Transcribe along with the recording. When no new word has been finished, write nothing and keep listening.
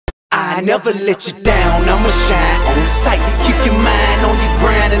I never let you down, I'ma shine on sight. Keep your mind on your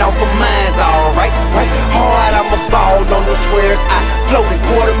grind and off of mine's alright, right? Hard, I'ma ball on them squares. I float in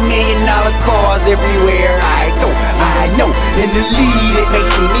 $250,000 cars everywhere I go. I know in the lead it may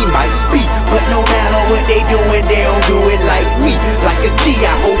seem me might be, but no matter what they doing, they don't do it like me. Like a G,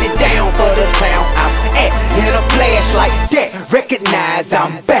 I hold it down for the town I'm at. In a flash like that, recognize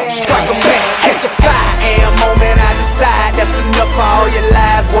I'm back. Strike a match, catch a 5 a.m. moment, I decide that's enough for all your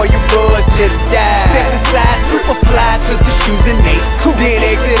lies, boy, your buzz just died. Step inside, super fly, took the shoes and they cool. Then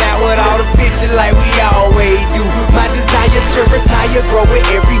exit out with all the bitches like we always do. My desire to retire grow with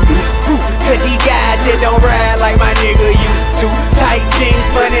every new group, cause these guys just don't ride like my nigga used to. Tight jeans,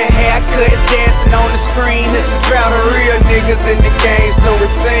 funny haircuts, dancing on the screen. It's a crowd of real niggas in the game, so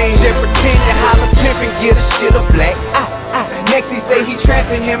it seems. Just pretend to holler pimp and get a shit a black eye. Next he say he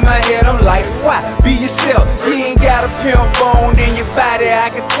trapping, in my head I'm like, why? Be yourself, you ain't got a pimp bone in your body.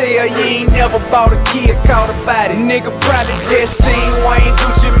 I can tell you ain't never bought a kid, caught a body. Nigga probably just seen Wayne,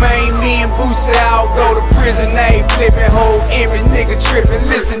 Gucci Mane, me and Boosie all go to prison. They ain't flipping whole image, nigga tripping.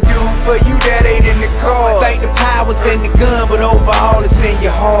 Listen dude, for you that ain't in the car. Think the power's in the gun, but overall it's in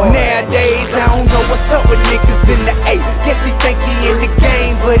your heart. Nowadays I don't know what's up with niggas in the A. Guess he think he in the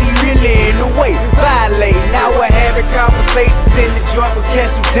game, but he really in the way. Violate, now we're having conversations in the joint with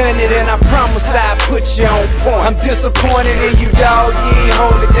cats who done it, and I promise that I put you on point. I'm disappointed in you, dog. You ain't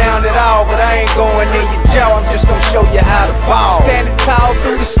hold it down at all, but I ain't going in your jaw. I'm just gonna show you how to ball. Standing tall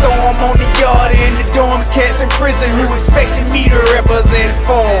through the storm on the yard in the dorms. Cats in prison who expected me to represent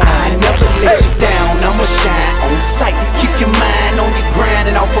for 'em. I never let you down, I'ma shine on sight. Keep your mind on your grind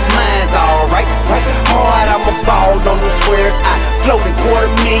and off of mine's alright, right? Hard, I'ma ball on them squares. I float in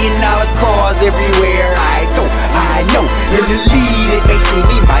 $250,000 cars everywhere I go. I know in the lead it may seem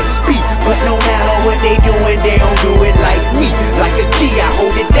me might be, but no matter what they doing, they don't do it like me. Like a G, I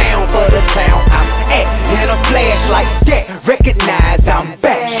hold it down for the town I'm at. In a flash like that, recognize I'm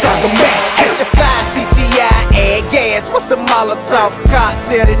back. Strike a match, catch a 5 CTI, add gas. What's a Molotov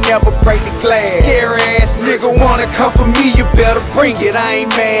cocktail that never break the glass? Scary ass nigga wanna come for me, you better bring it. I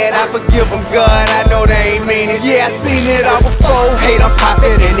ain't mad, I forgive them, God, I know they ain't mean it. Yeah, I seen it all before, hate I'm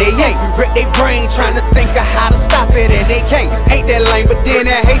poppin' and they ain't. Wreck they brain trying to think of how to stop it and they can't. Ain't that lame, but then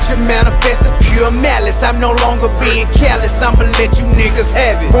that hatred manifested pure malice. I'm no longer being careless, I'ma let you niggas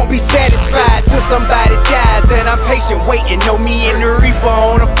have it. Won't be satisfied till somebody dies, and I'm patient waiting. Know me and the Reaper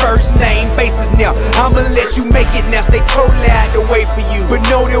on a first name basis now. I'ma let you make it now, stay totally out the way for you, but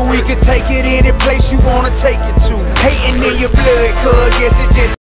know that we can take it any place you wanna take it to. Hating in your blood, cuz guess it just